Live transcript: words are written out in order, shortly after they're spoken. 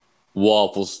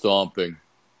Waffle stomping.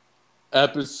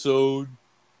 Episode.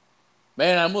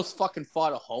 Man, I almost fucking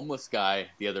fought a homeless guy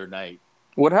the other night.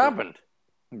 What happened?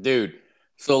 Dude,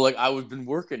 so like I was been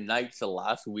working nights the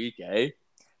last week, eh?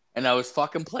 And I was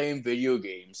fucking playing video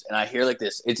games and I hear like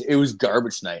this. It was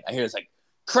garbage night. I hear it's like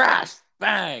crash,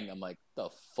 bang. I'm like, the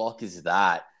fuck is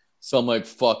that? So I'm like,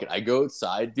 fuck it. I go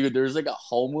outside, dude. There's like a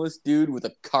homeless dude with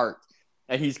a cart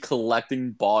and he's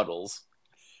collecting bottles.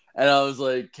 And I was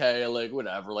like, okay, like,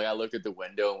 whatever. Like, I look at the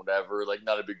window and whatever, like,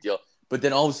 not a big deal. But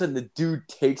then all of a sudden, the dude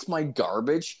takes my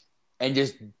garbage and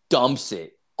just dumps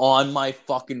it on my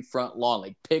fucking front lawn.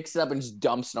 Like, picks it up and just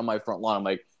dumps it on my front lawn. I'm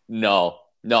like, no,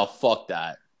 fuck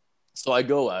that. So I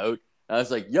go out and I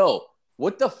was like, yo,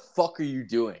 what the fuck are you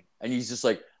doing? And he's just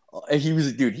like, and he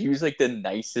was, dude, he was like the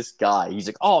nicest guy. He's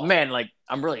like, oh man, like,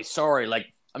 I'm really sorry.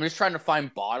 Like, I'm just trying to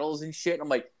find bottles and shit. I'm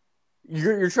like,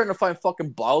 you're trying to find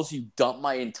fucking bottles. You dump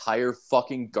my entire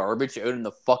fucking garbage out in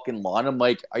the fucking lawn. I'm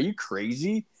like, are you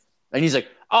crazy? And he's like,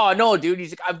 oh no, dude.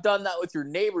 He's like, I've done that with your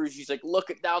neighbors. He's like,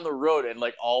 look it down the road, and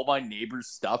like all my neighbors'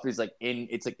 stuff is like in.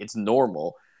 It's like it's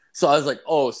normal. So I was like,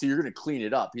 oh, so you're gonna clean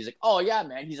it up? He's like, oh yeah,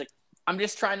 man. He's like, I'm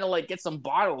just trying to like get some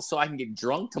bottles so I can get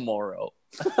drunk tomorrow.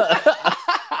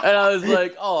 And I was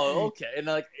like, oh, okay. And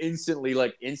instantly,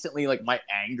 like my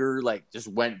anger like just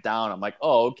went down. I'm like,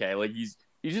 oh, okay. Like he's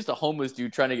just a homeless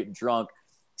dude trying to get drunk.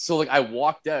 So like I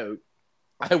walked out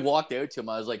to him.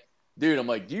 I was like, dude, I'm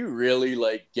like, do you really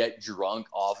like get drunk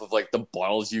off of like the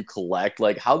bottles you collect?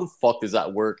 Like, how the fuck does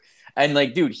that work? And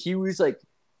like, dude, he was like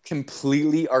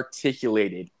completely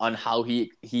articulated on how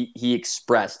he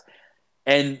expressed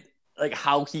and like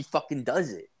how he fucking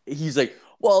does it. He's like,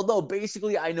 well, no,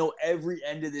 basically, I know every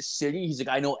end of this city. He's like,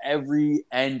 I know every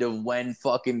end of when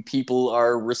fucking people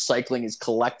are recycling is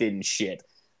collected and shit.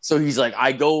 So he's like,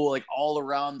 I go like all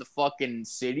around the fucking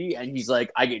city, and he's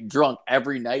like, I get drunk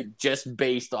every night just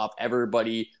based off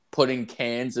everybody putting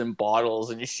cans and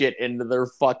bottles and shit into their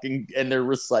fucking and their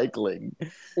recycling.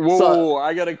 Whoa, So whoa,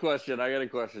 I got a question.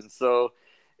 So,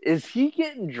 is he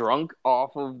getting drunk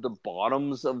off of the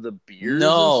bottoms of the beers and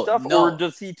no, stuff, or no,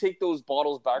 does he take those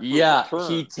bottles back for yeah, he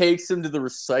return? takes him to the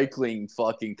recycling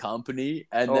fucking company,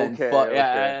 and then Okay, okay.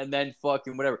 yeah, and then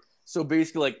fucking whatever. So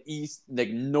basically, like east,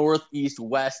 like north, east,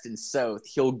 west, and south,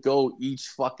 he'll go each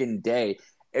fucking day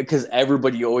because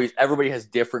everybody has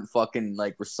different fucking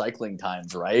like recycling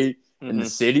times, right? In the Mm-hmm.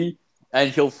 city, and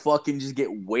he'll fucking just get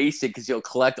wasted because he'll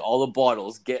collect all the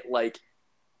bottles, get like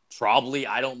probably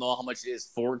I don't know how much it is,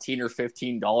 $14 or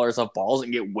 $15 of balls,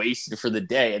 and get wasted for the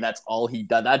day, and that's all he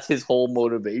does. That's his whole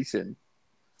motivation.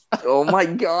 Oh my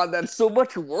god, that's so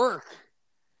much work.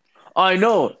 I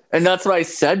know, and that's what I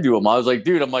said to him. I was like,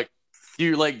 dude, I'm like,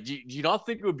 dude, like, do you not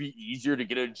think it would be easier to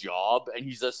get a job? And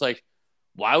he's just like,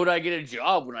 why would I get a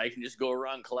job when I can just go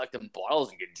around collecting bottles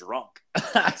and get drunk?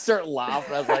 I start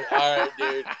laughing. I was like, all right,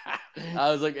 dude.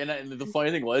 I was like, and the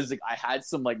funny thing was, like, I had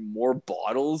some like more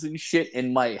bottles and shit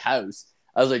in my house.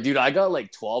 I was like, dude, I got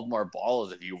like 12 more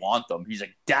bottles if you want them. He's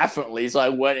like, definitely. So I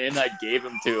went in, I gave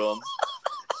them to him.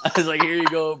 I was like, here you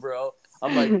go, bro.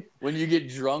 I'm like, when you get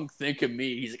drunk, think of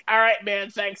me. He's like, all right,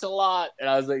 man, thanks a lot. And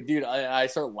I was like, dude, I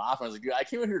started laughing. I was like, dude, I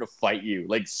came in here to fight you.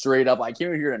 Like, straight up, I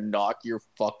came in here to knock your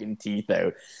fucking teeth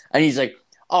out. And he's like,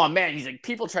 oh, man. He's like,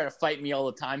 people try to fight me all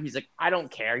the time. He's like, I don't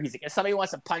care. He's like, if somebody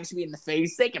wants to punch me in the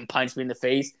face, they can punch me in the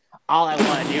face. All I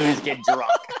want to do is get drunk.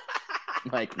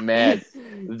 I'm like, man,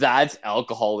 that's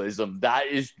alcoholism. That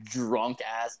is drunk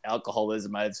ass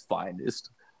alcoholism at its finest.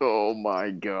 Oh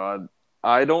my god.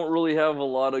 I don't really have a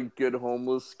lot of good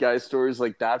homeless guy stories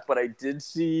like that, but I did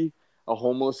see a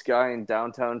homeless guy in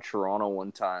downtown Toronto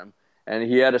one time, and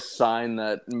he had a sign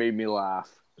that made me laugh.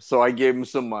 So I gave him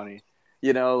some money.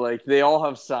 You know, like they all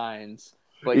have signs,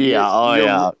 but Yeah, oh,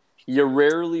 yeah. you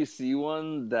rarely see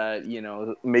one that, you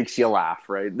know, makes you laugh,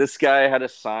 right? This guy had a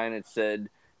sign that said,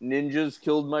 "Ninjas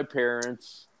killed my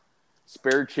parents,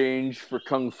 spare change for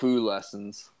kung fu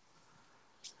lessons."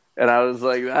 And I was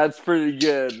like, that's pretty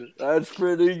good. That's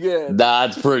pretty good.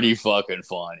 That's pretty fucking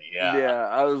funny. Yeah. Yeah,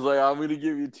 I was like, I'm going to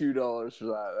give you $2 for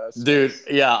that. That's Dude, nice.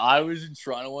 yeah, I was in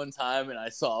Toronto one time and I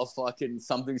saw fucking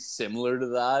something similar to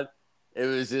that. It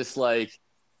was just like,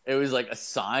 it was like a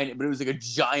sign, but it was like a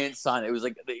giant sign. It was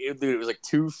like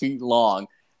 2 feet long.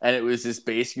 And it was just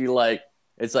basically like,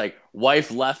 it's like, wife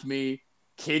left me,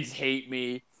 kids hate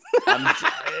me.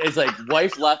 It's like,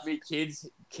 wife left me,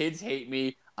 kids hate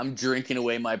me. I'm drinking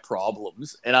away my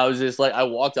problems. And I was just like, I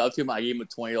walked up to him, I gave him a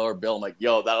 $20 bill. I'm like,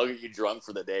 yo, that'll get you drunk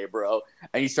for the day, bro.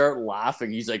 And he started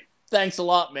laughing. He's like, thanks a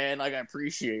lot, man. Like, I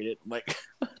appreciate it. I'm like,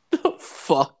 what the fuck?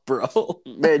 fuck, bro?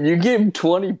 Man, you gave him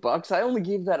 $20. I only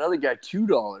gave that other guy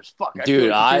 $2. Fuck, I feel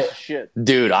Dude, like a piece of shit.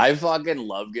 I fucking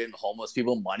love getting homeless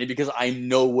people money because I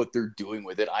know what they're doing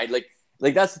with it. I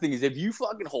like that's the thing is if you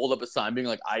fucking hold up a sign being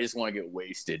like, I just want to get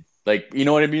wasted, like, you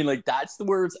know what I mean? Like, that's the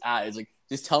where it's at. It's like,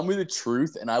 just tell me the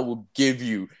truth and I will give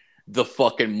you the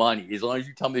fucking money. As long as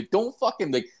you tell me, don't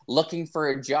fucking like looking for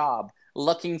a job,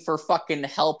 looking for fucking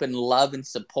help and love and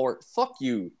support. Fuck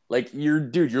you. Like, you're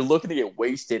looking to get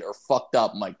wasted or fucked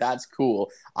up. I'm like, that's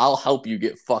cool. I'll help you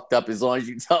get fucked up as long as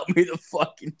you tell me the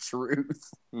fucking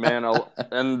truth. Man,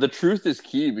 and the truth is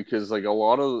key because like a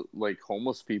lot of like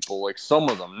homeless people, like some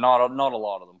of them, not a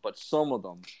lot of them, but some of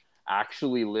them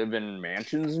actually live in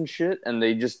mansions and shit, and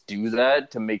they just do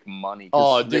that to make money.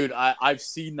 Oh, dude, I've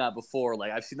seen that before.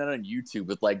 Like, I've seen that on YouTube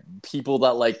with like people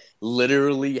that like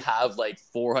literally have like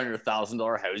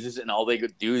 $400,000 houses, and all they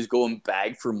could do is go and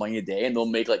bag for money a day, and they'll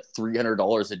make like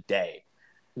 $300 a day.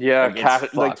 Yeah,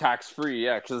 Like, tax free.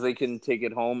 Yeah, because they can take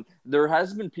it home. There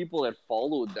has been people that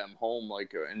followed them home,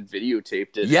 like and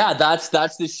videotaped it. yeah, that's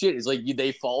the shit. It's like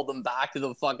they follow them back to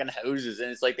the fucking houses,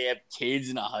 and it's like they have kids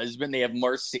and a husband. They have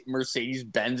Mercedes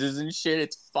Benzes and shit.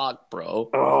 It's fuck, bro.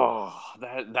 Oh,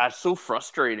 that's so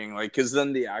frustrating. Like, because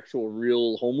then the actual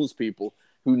real homeless people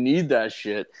who need that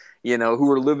shit,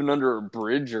 who are living under a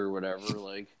bridge or whatever,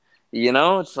 like,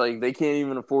 it's like they can't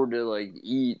even afford to like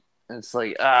eat. It's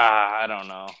like, I don't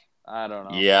know.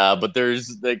 Yeah, but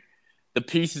there's like the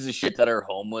pieces of shit that are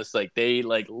homeless, like they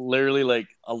like literally like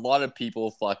a lot of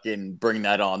people fucking bring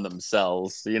that on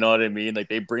themselves. You know what I mean? Like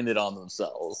they bring it on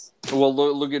themselves. Well,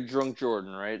 look at Drunk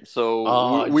Jordan, right?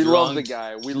 So we love the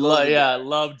guy.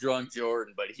 Love Drunk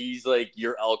Jordan, but he's like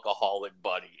your alcoholic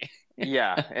buddy.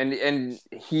 Yeah, and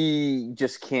he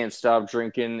just can't stop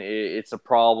drinking. It's a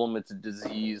problem. It's a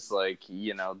disease. Like,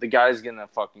 the guy's gonna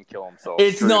fucking kill himself.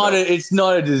 It's not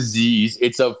a disease.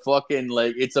 It's a fucking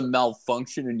like it's a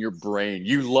malfunction in your brain.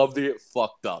 You love to get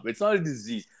fucked up. It's not a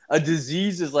disease. A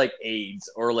disease is like AIDS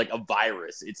or like a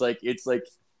virus. It's like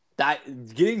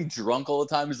that. Getting drunk all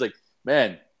the time is like,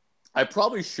 man, I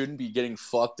probably shouldn't be getting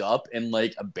fucked up and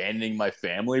like abandoning my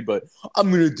family, but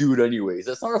I'm gonna do it anyways.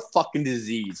 That's not a fucking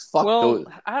disease. Fuck those.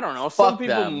 I don't know. Fuck Some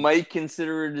people might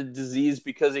consider it a disease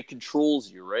because it controls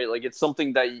you, right? Like it's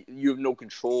something that you have no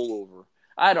control over.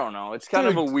 I don't know. It's kind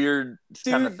of a weird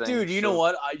kind of thing. Dude, you know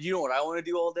what? You know what I want to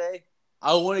do all day?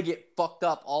 I want to get fucked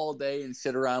up all day and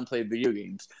sit around and play video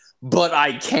games. But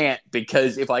I can't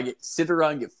because if I sit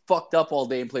around and get fucked up all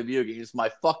day and play video games, my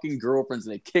fucking girlfriend's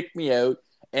gonna kick me out.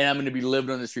 And I'm going to be living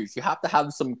on the streets. You have to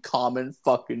have some common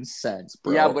fucking sense,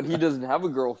 bro. Yeah, but he doesn't have a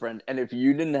girlfriend. And if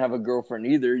you didn't have a girlfriend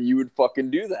either, you would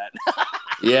fucking do that.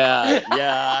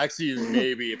 yeah. Actually,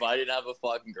 maybe. If I didn't have a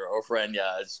fucking girlfriend,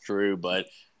 yeah, it's true. But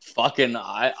fucking,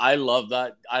 I love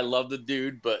that. I love the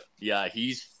dude. But yeah,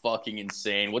 he's fucking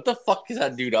insane. What the fuck is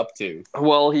that dude up to?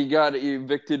 Well, he got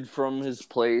evicted from his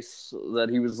place that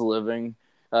he was living.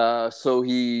 So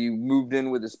he moved in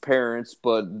with his parents,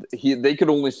 but they could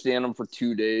only stand him for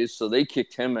 2 days, so they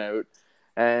kicked him out.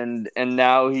 And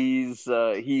now he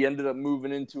ended up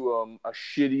moving into a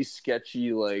shitty,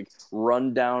 sketchy, like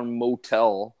rundown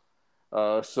motel.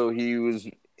 So he was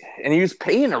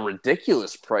paying a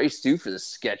ridiculous price too for this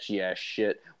sketchy ass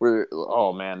shit.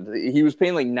 Oh man, he was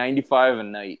paying like $95 a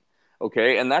night.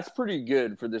 Okay, and that's pretty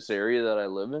good for this area that I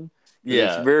live in.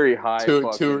 Yeah, it's very high.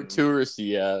 Touristy,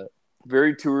 yeah.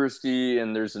 Very touristy,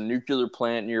 and there's a nuclear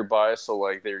plant nearby, so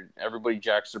like everybody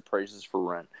jacks their prices for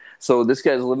rent. So this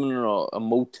guy's living in a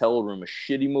motel room, a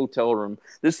shitty motel room.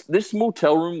 This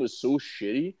motel room was so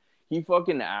shitty. He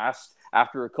fucking asked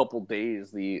after a couple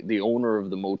days the owner of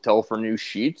the motel for new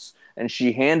sheets, and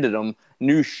she handed him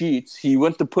new sheets. He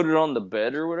went to put it on the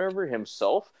bed or whatever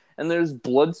himself, and there's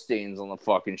blood stains on the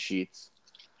fucking sheets.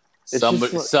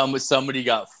 Somebody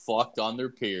got fucked on their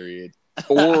period.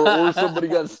 or somebody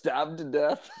got stabbed to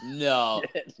death. No,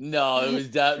 it was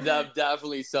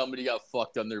definitely somebody got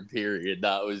fucked on their period.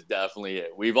 That was definitely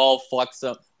it. We've all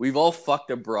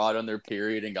fucked abroad on their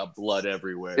period and got blood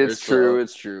everywhere. It's true.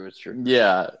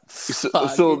 Yeah.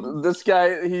 So this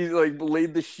guy, he like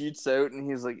laid the sheets out and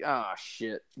he's like,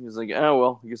 shit. He's like,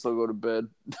 well, I guess I'll go to bed.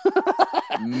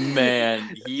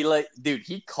 Man,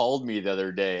 he called me the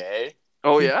other day, eh?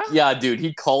 Oh, yeah? Yeah, dude.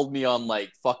 He called me on,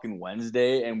 like, fucking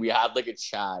Wednesday, and we had, like, a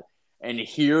chat. And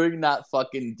hearing that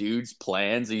fucking dude's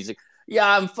plans, he's like,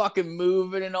 yeah, I'm fucking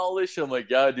moving and all this shit. I'm like,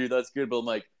 yeah, dude, that's good. But I'm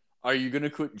like, are you going to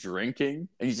quit drinking?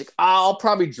 And he's like, I'll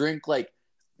probably drink, like,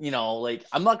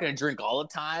 I'm not going to drink all the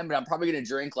time, but I'm probably going to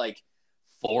drink, like,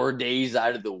 4 days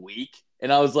out of the week.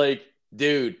 And I was like,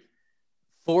 dude,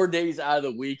 4 days out of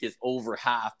the week is over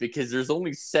half because there's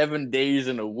only 7 days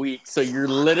in a week. So you're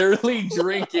literally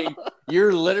drinking.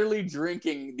 You're literally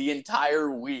drinking the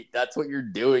entire week. That's what you're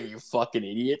doing, you fucking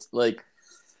idiot. Like,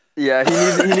 Yeah,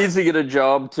 he needs to get a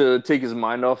job to take his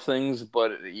mind off things,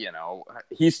 but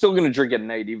he's still gonna drink at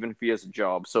night even if he has a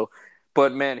job. So,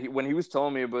 but man, when he was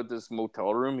telling me about this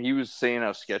motel room, he was saying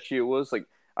how sketchy it was. Like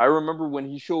I remember when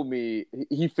he showed me,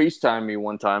 he FaceTimed me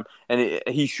one time, and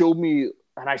he showed me,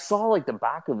 and I saw like the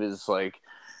back of his like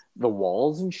the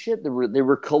walls and shit. They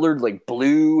were colored like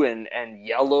blue and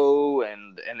yellow,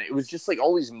 and it was just like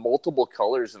all these multiple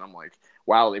colors, and I'm like,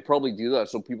 wow, they probably do that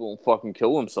so people don't fucking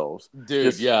kill themselves.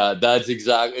 dude, yeah, that's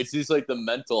exactly. It's just like the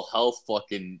mental health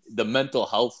fucking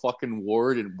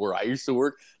ward, and where I used to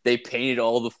work, they painted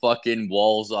all the fucking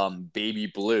walls baby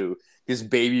blue because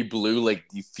baby blue like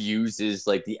diffuses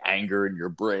like the anger in your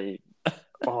brain.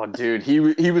 Oh, dude,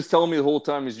 he was telling me the whole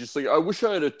time. He's just like, I wish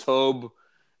I had a tub,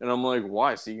 and I'm like,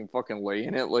 why? So you can fucking lay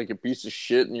in it like a piece of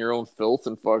shit in your own filth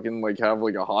and fucking like have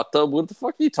like a hot tub. What the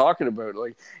fuck are you talking about?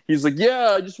 Like, he's like,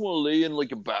 yeah, I just want to lay in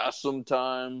like a bath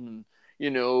sometime.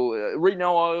 And, right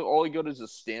now all I got is a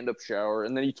stand up shower.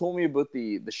 And then he told me about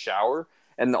the shower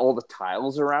and all the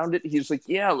tiles around it. He's like,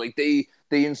 yeah, like they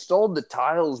installed the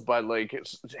tiles by like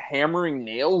hammering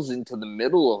nails into the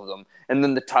middle of them, and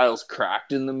then the tiles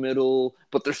cracked in the middle,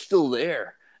 but they're still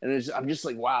there. And I'm just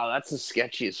like, wow, that's the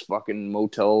sketchiest fucking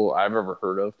motel I've ever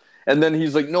heard of. And then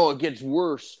he's like, no, it gets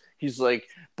worse. He's like,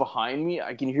 behind me,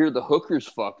 I can hear the hookers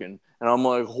fucking. And I'm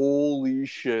like, holy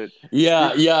shit.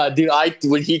 Yeah, dude.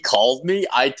 When he called me,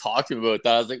 I talked to him about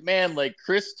that. I was like, man, like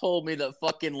Chris told me that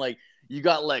fucking like you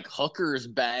got like hookers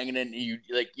banging and you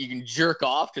can jerk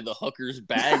off to the hookers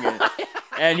banging.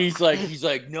 And he's like,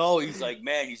 no, he's like,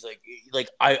 man, he's like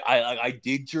I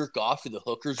did jerk off to the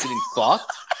hookers getting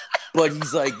fucked. But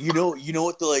he's like, you know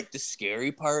what the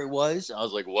scary part was? I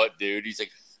was like, what, dude? He's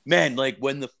like, man, like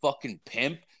when the fucking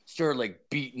pimp started like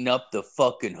beating up the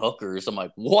fucking hookers. I'm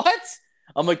like, what?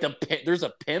 I'm like, there's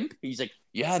a pimp? He's like,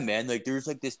 yeah, man, like there's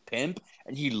like this pimp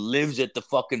and he lives at the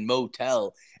fucking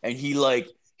motel and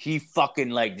he fucking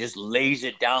like just lays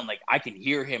it down. Like I can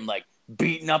hear him like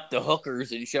beating up the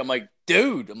hookers and shit. I'm like,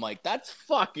 dude, that's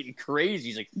fucking crazy.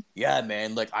 He's like, yeah,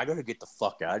 man, like I gotta get the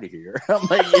fuck out of here. I'm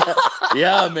like,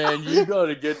 yeah, man, you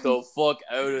gotta get the fuck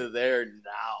out of there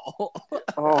now.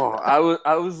 Oh,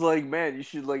 I was like, man, you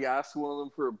should like ask one of them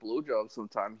for a blowjob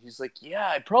sometime. He's like, yeah,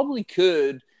 I probably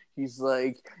could. He's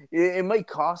like, it might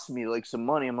cost me like some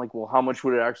money. I'm like, well, how much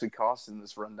would it actually cost in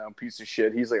this rundown piece of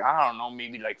shit? He's like, I don't know,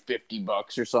 maybe like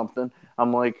 $50 or something.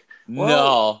 I'm like,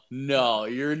 well, no,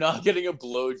 you're not getting a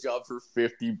blowjob for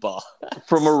 $50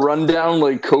 from a rundown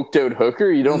like coked out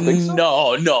hooker. You don't think so?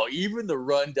 No, even the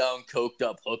rundown coked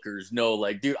up hookers. No,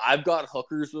 like, dude, I've got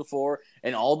hookers before,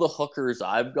 and all the hookers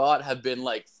I've got have been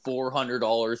like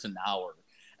 $400 an hour,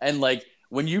 and like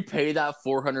when you pay that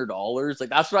 $400, like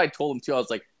that's what I told him too. I was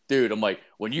like, dude, I'm like,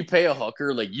 when you pay a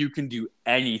hooker, like you can do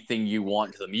anything you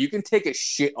want to them. You can take a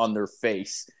shit on their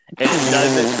face. It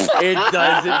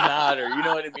doesn't matter. You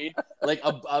know what I mean? Like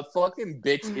a fucking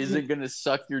bitch isn't gonna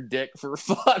suck your dick for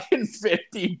fucking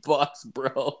 $50,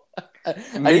 bro.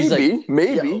 Maybe.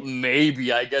 Yeah,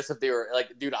 maybe. I guess if they were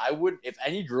like, dude, I would. If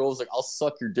any girl was like, I'll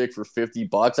suck your dick for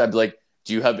 $50, I'd be like,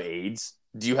 do you have AIDS?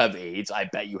 Do you have AIDS? I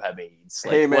bet you have AIDS.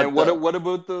 Like, hey man, what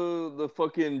about the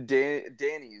fucking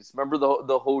Danny's? Remember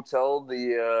the hotel,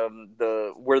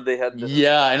 the where they had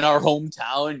yeah, in our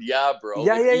hometown, yeah, bro.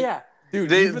 Yeah. Dude,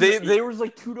 they was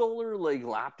like $2 like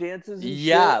lap dances.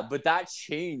 Yeah, but that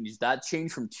changed. That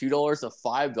changed from $2 to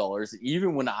 $5.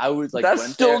 Even when I was like,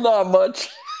 that's still not much.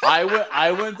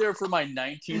 I went there for my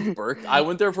 19th birthday. I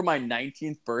went there for my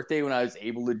 19th birthday when I was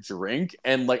able to drink,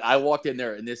 and like I walked in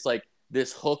there, and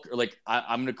this hook, like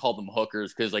I'm gonna call them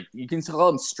hookers because like you can call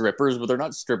them strippers, but they're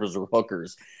not strippers or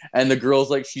hookers. And the girl's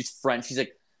like, she's French. She's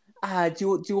like,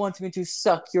 do you want me to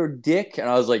suck your dick? And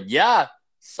I was like, yeah,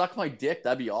 suck my dick.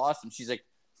 That'd be awesome. She's like,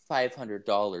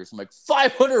 $500. I'm like,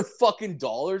 $500 fucking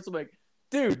dollars. I'm like,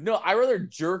 dude, no, I'd rather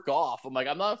jerk off. I'm like,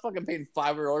 I'm not fucking paying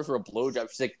 $500 for a blowjob.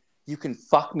 She's like, you can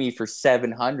fuck me for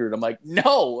 $700. I'm like,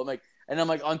 no. I'm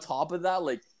like, on top of that,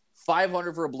 like,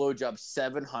 $500 for a blowjob,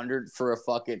 $700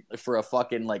 for a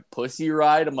fucking like pussy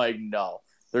ride. I'm like, no,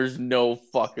 there's no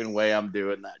fucking way I'm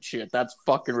doing that shit. That's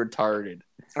fucking retarded.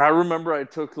 I remember I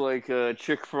took like a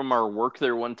chick from our work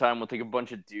there one time with like a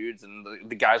bunch of dudes, and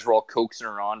the guys were all coaxing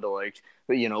her on to like,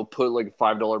 put like a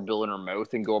 $5 bill in her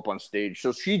mouth and go up on stage.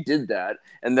 So she did that,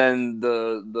 and then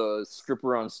the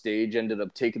stripper on stage ended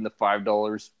up taking the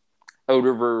 $5 out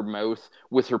of her mouth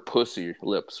with her pussy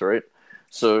lips, right?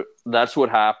 So that's what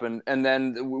happened. And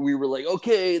then we were like,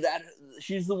 okay, that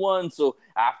she's the one. So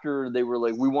after they were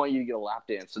like, we want you to get a lap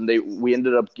dance, and we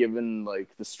ended up giving like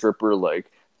the stripper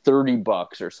like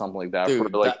 $30 or something like that. Dude,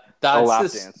 for like that's a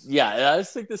lap dance. Yeah,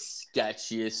 that's like the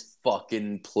sketchiest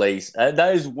fucking place.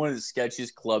 That is one of the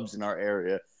sketchiest clubs in our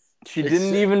area. She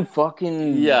didn't even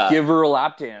fucking give her a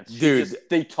lap dance. Dude,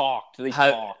 they talked. They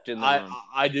talked in the room.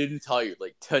 I didn't tell you.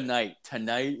 Like, tonight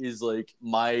is like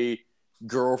my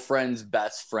girlfriend's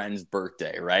best friend's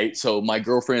birthday, right? So my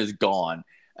girlfriend is gone.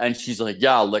 And she's like,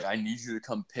 yeah, like, I need you to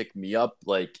come pick me up,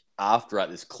 like, after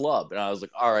at this club. And I was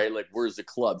like, all right, like, where's the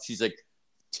club? She's like,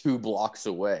 2 blocks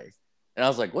away. And I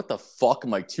was like, what the fuck?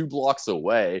 I'm like, 2 blocks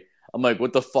away. I'm like,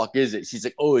 what the fuck is it? She's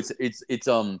like, oh,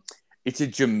 it's a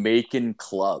Jamaican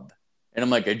club. And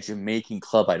I'm like, a Jamaican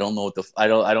club? I don't know I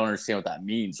don't understand what that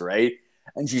means, right?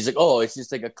 And she's like, oh, it's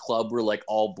just like a club where like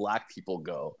all black people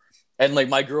go. And like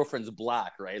my girlfriend's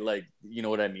black, right? Like, you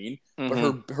know what I mean?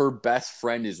 Mm-hmm. But her best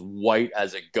friend is white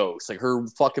as a ghost. Like her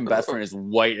fucking best friend is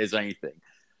white as anything.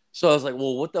 So I was like,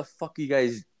 well, what the fuck are you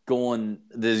guys going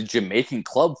this Jamaican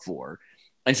club for?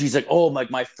 And she's like, oh,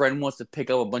 like my friend wants to pick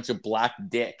up a bunch of black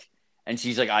dick. And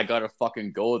she's like, I gotta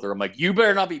fucking go with her. I'm like, you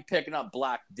better not be picking up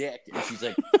black dick. And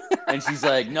she's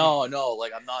like, no,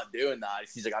 like I'm not doing that.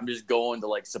 She's like, I'm just going to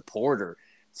like support her.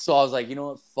 So I was like, you know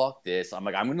what? Fuck this. I'm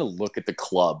like, I'm gonna look at the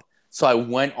club. So I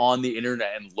went on the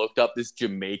internet and looked up this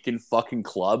Jamaican fucking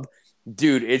club.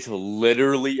 Dude, it's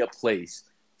literally a place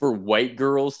for white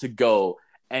girls to go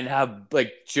and have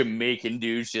like Jamaican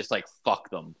dudes just like fuck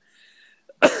them.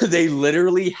 They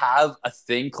literally have a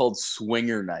thing called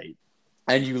swinger night.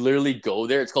 And you literally go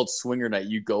there. It's called swinger night.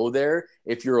 You go there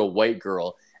if you're a white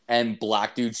girl, and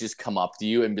black dudes just come up to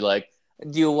you and be like,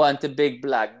 do you want a big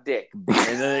black dick?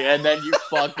 And then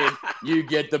you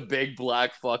get the big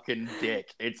black fucking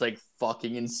dick. It's like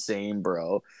fucking insane,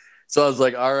 bro. So I was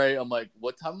like, all right. I'm like,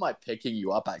 what time am I picking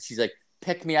you up at? She's like,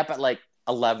 pick me up at like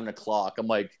 11 o'clock. I'm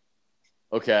like,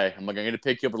 okay. I'm like, I'm gonna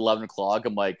pick you up at 11 o'clock.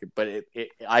 I'm like, but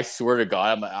I swear to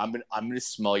God, I'm gonna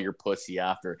smell your pussy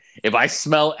after. If I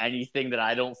smell anything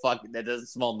that doesn't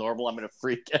smell normal, I'm gonna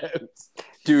freak out.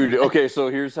 Dude, okay, so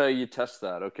here's how you test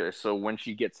that. Okay, so when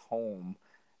she gets home,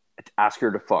 ask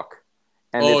her to fuck.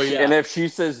 And if she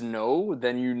says no,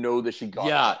 then you know that she got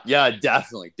it. Yeah,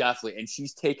 definitely. And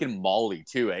she's taken Molly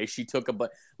too, eh? She took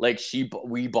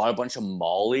we bought a bunch of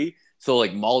Molly. So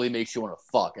like Molly makes you want to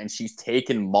fuck, and she's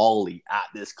taken Molly at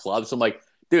this club. So I'm like,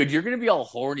 dude, you're gonna be all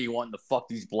horny wanting to fuck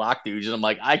these black dudes. And I'm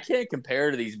like, I can't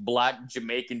compare to these black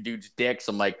Jamaican dudes' dicks.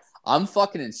 I'm like, I'm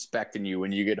fucking inspecting you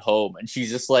when you get home. And she's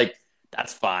just like,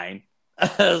 that's fine. I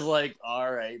was like,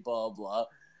 all right, blah blah.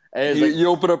 And you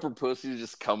open up her pussy,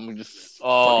 just fucking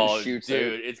shoots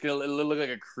dude, it's gonna look like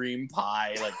a cream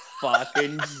pie. Like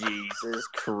fucking Jesus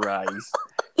Christ.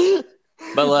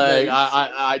 But like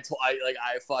I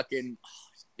fucking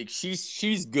like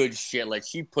she's good shit. Like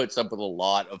she puts up with a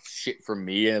lot of shit from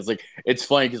me, and it's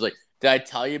funny because like, did I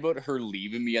tell you about her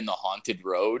leaving me on the haunted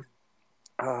road?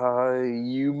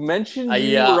 You mentioned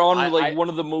you were on one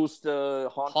of the most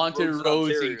haunted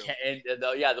roads in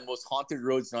Ontario. The most haunted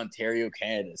roads in Ontario,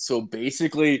 Canada. So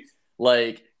basically,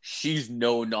 like she's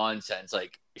no nonsense.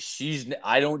 Like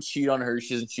I don't cheat on her.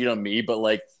 She doesn't cheat on me. But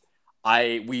like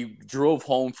we drove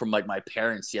home from like my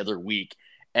parents the other week,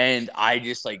 and I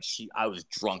was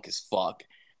drunk as fuck,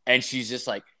 and she's just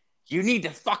like, you need to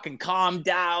fucking calm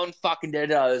down, fucking da.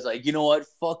 I was like, you know what?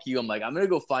 Fuck you. I'm like, I'm gonna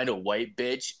go find a white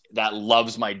bitch that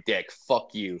loves my dick.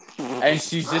 Fuck you. And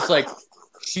she just like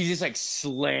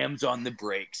slams on the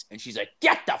brakes, and she's like,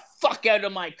 get the fuck out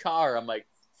of my car. I'm like,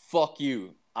 fuck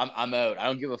you. I'm out. I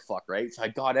don't give a fuck, right? So I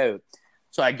got out.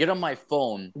 So I get on my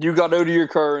phone. You got out of your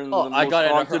car in the most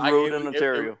haunted road in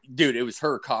Ontario. Dude, it was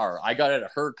her car. I got out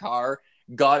of her car,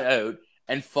 got out,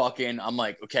 and fucking, I'm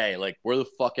like, okay, like, where the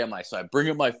fuck am I? So I bring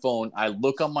up my phone. I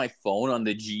look on my phone on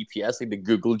the GPS, like the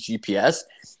Google GPS.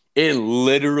 It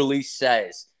literally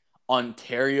says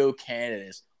Ontario,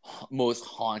 Canada's most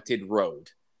haunted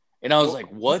road. And I was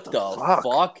like, what the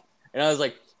fuck? And I was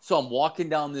like, so I'm walking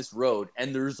down this road,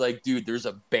 and there's like, dude, there's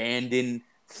abandoned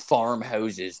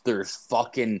farmhouses. There's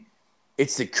fucking,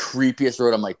 it's the creepiest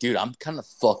road. I'm like, dude, I'm kind of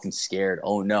fucking scared.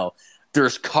 Oh no.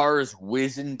 There's cars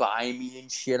whizzing by me and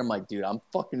shit. I'm like, dude, I'm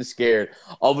fucking scared.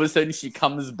 All of a sudden, she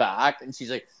comes back, and she's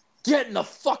like, get in the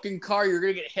fucking car. You're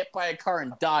going to get hit by a car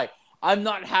and die. I'm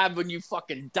not having you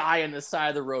fucking die on the side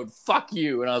of the road. Fuck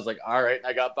you. And I was like, all right.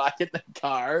 I got back in the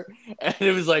car, and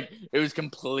it was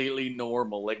completely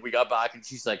normal. Like, we got back, and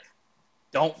she's like,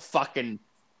 don't fucking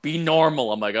be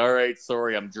normal. I'm like, all right,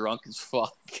 sorry. I'm drunk as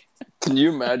fuck. Can you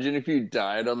imagine if you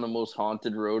died on the most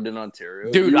haunted road in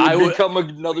Ontario? Dude, I would become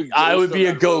another ghost. I would be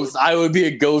a that ghost. road. I would be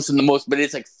a ghost in the most, but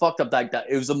it's like fucked up like that.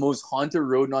 It was the most haunted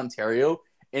road in Ontario,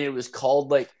 and it was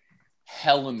called like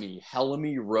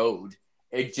Hellamy Road.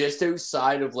 It just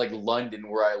outside of like London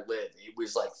where I live. It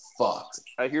was like fucked.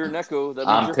 I hear an echo. That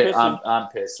means you're pissing. I'm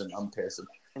pissing. I'm pissing.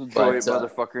 Enjoy it,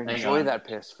 motherfucker. Enjoy that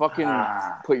piss. Fucking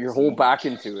put your whole back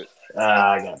into it.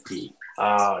 I got pee.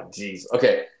 Oh, jeez.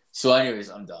 Okay. So, anyways,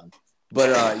 I'm done. But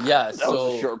yeah. That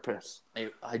was a short piss. I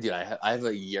have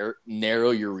a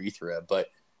narrow urethra, but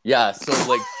yeah. So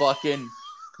like fucking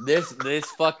this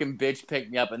fucking bitch picked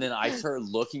me up, and then I started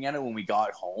looking at it when we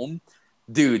got home.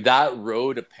 Dude, that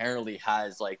road apparently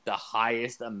has like the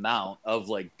highest amount of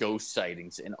like ghost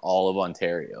sightings in all of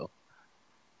Ontario.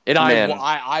 And Man,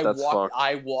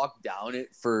 I walked down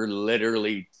it for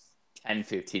literally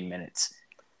 10-15 minutes.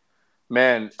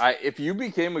 Man, if you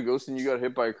became a ghost and you got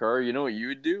hit by a car, you know what you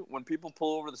would do? When people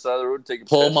pull over the side of the road, take a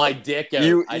pull piss, my dick out.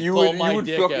 You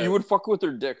would fuck with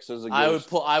their dicks as a ghost.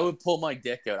 I would pull my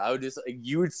dick out. I would just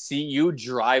you would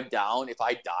drive down. If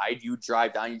I died, you would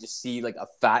drive down. You just see like a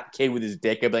fat kid with his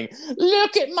dick. I'd be like,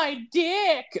 look at my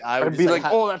dick. I'd be like,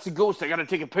 oh, that's a ghost. I gotta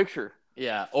take a picture.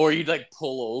 Yeah, or you'd like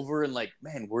pull over and like,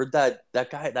 man, where'd that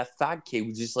fat kid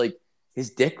was just like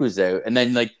his dick was out, and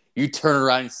then like you turn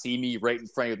around and see me right in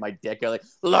front of you with my dick out, like,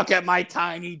 look at my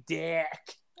tiny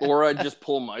dick. Or I'd just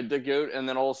pull my dick out, and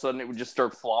then all of a sudden it would just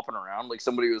start flopping around like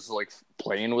somebody was like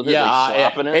playing with it, like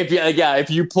slapping it.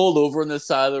 If you pulled over on the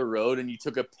side of the road and you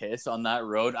took a piss on that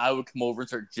road, I would come over and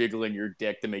start jiggling your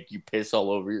dick to make you piss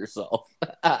all over yourself.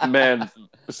 Man,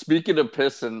 speaking of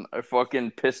pissing, I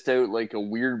fucking pissed out like a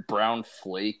weird brown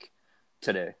flake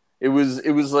today. It was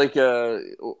like a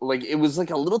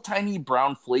little tiny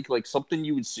brown flake, like something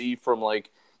you would see from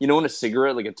like, you know, in a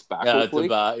cigarette, like a tobacco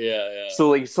flake. Yeah. So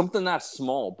like something that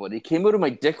small, but it came out of my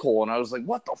dick hole, and I was like,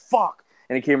 "What the fuck?"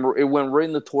 And it went right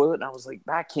in the toilet, and I was like,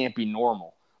 "That can't be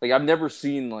normal." Like I've never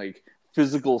seen like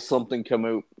physical something come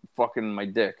out fucking my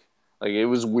dick. Like it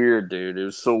was weird, dude. It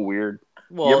was so weird.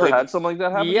 Well, you ever had something like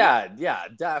that happen? Yeah,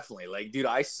 definitely. Like, dude,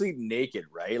 I sleep naked,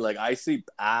 right? Like I sleep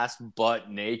ass butt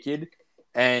naked.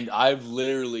 And I've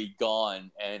literally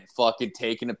gone and fucking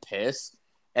taken a piss,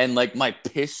 and like my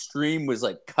piss stream was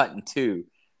like cut in two,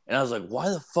 and I was like, "Why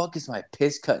the fuck is my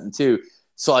piss cut in two?"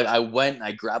 So like I went and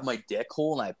I grabbed my dick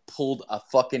hole and I pulled a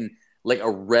fucking like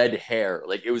a red hair,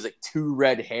 like it was like two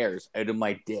red hairs out of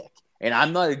my dick. And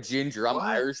I'm not a ginger, I'm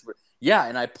Irish, but yeah.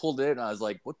 And I pulled it and I was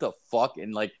like, "What the fuck?"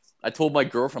 And like I told my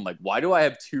girlfriend, like, "Why do I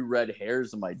have two red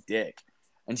hairs in my dick?"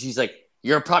 And she's like,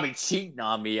 "You're probably cheating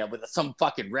on me with some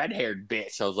fucking red-haired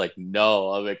bitch." I was like, "No."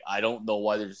 I'm like, "I don't know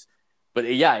why there's..." But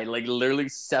yeah, it like literally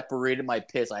separated my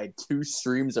piss. I had two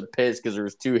streams of piss because there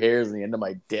was two hairs on the end of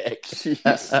my dick. Did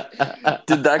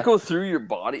that go through your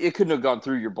body? It couldn't have gone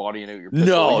through your body and out your piss.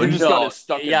 No, you just got it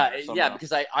stuck in there yeah,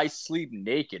 because I sleep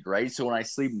naked, right? So when I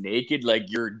sleep naked,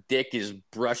 like your dick is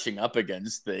brushing up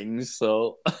against things.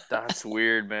 So that's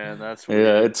weird, man. That's weird.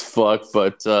 Yeah, it's fucked,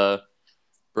 but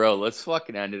bro, let's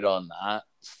fucking end it on that.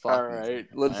 All right.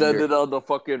 Let's end it on the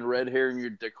fucking red hair in your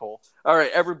dick hole. All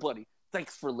right, everybody.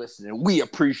 Thanks for listening. We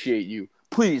appreciate you.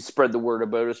 Please spread the word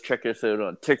about us. Check us out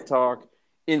on TikTok,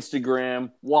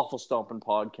 Instagram, Waffle Stomping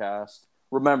Podcast.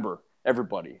 Remember,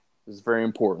 everybody, this is very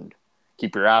important.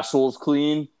 Keep your assholes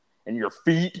clean and your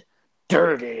feet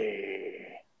dirty.